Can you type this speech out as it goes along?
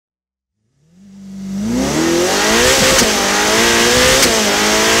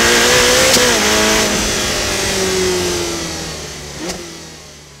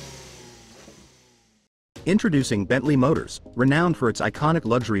Introducing Bentley Motors, renowned for its iconic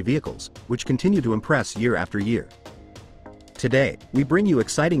luxury vehicles, which continue to impress year after year. Today, we bring you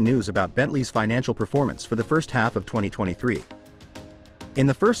exciting news about Bentley's financial performance for the first half of 2023. In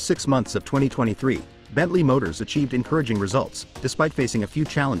the first 6 months of 2023, Bentley Motors achieved encouraging results, despite facing a few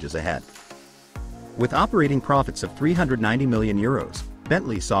challenges ahead. With operating profits of €390 million,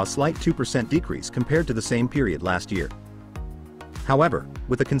 Bentley saw a slight 2% decrease compared to the same period last year. However,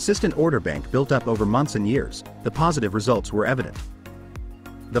 with a consistent order bank built up over months and years, the positive results were evident.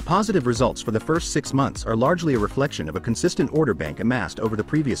 The positive results for the first 6 months are largely a reflection of a consistent order bank amassed over the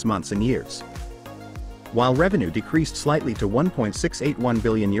previous months and years. While revenue decreased slightly to €1.681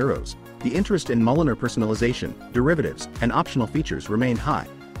 billion, the interest in Mulliner personalization, derivatives, and optional features remained high,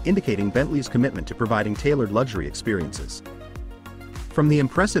 indicating Bentley's commitment to providing tailored luxury experiences. From the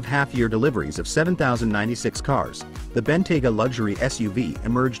impressive half-year deliveries of 7,096 cars, the Bentayga luxury SUV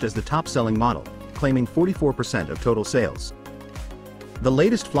emerged as the top-selling model, claiming 44% of total sales. The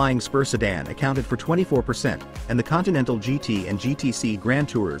latest flying Spur sedan accounted for 24%, and the Continental GT and GTC Grand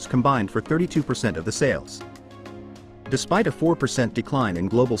Tourers combined for 32% of the sales. Despite a 4% decline in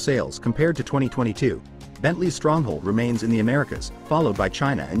global sales compared to 2022, Bentley's stronghold remains in the Americas, followed by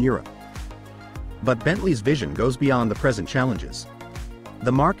China and Europe. But Bentley's vision goes beyond the present challenges.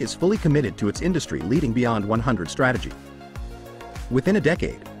 The marque is fully committed to its industry-leading Beyond 100 strategy. Within a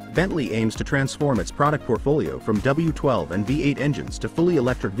decade, Bentley aims to transform its product portfolio from W12 and V8 engines to fully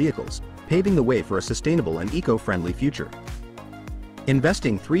electric vehicles, paving the way for a sustainable and eco-friendly future.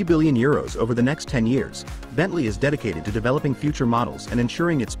 Investing €3 billion over the next 10 years, Bentley is dedicated to developing future models and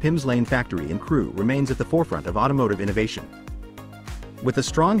ensuring its Pims Lane factory and crew remains at the forefront of automotive innovation. With a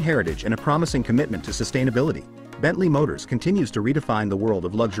strong heritage and a promising commitment to sustainability, Bentley Motors continues to redefine the world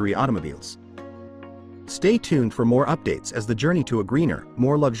of luxury automobiles. Stay tuned for more updates as the journey to a greener,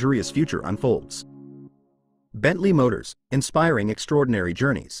 more luxurious future unfolds. Bentley Motors, inspiring extraordinary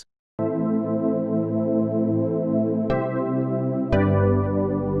journeys.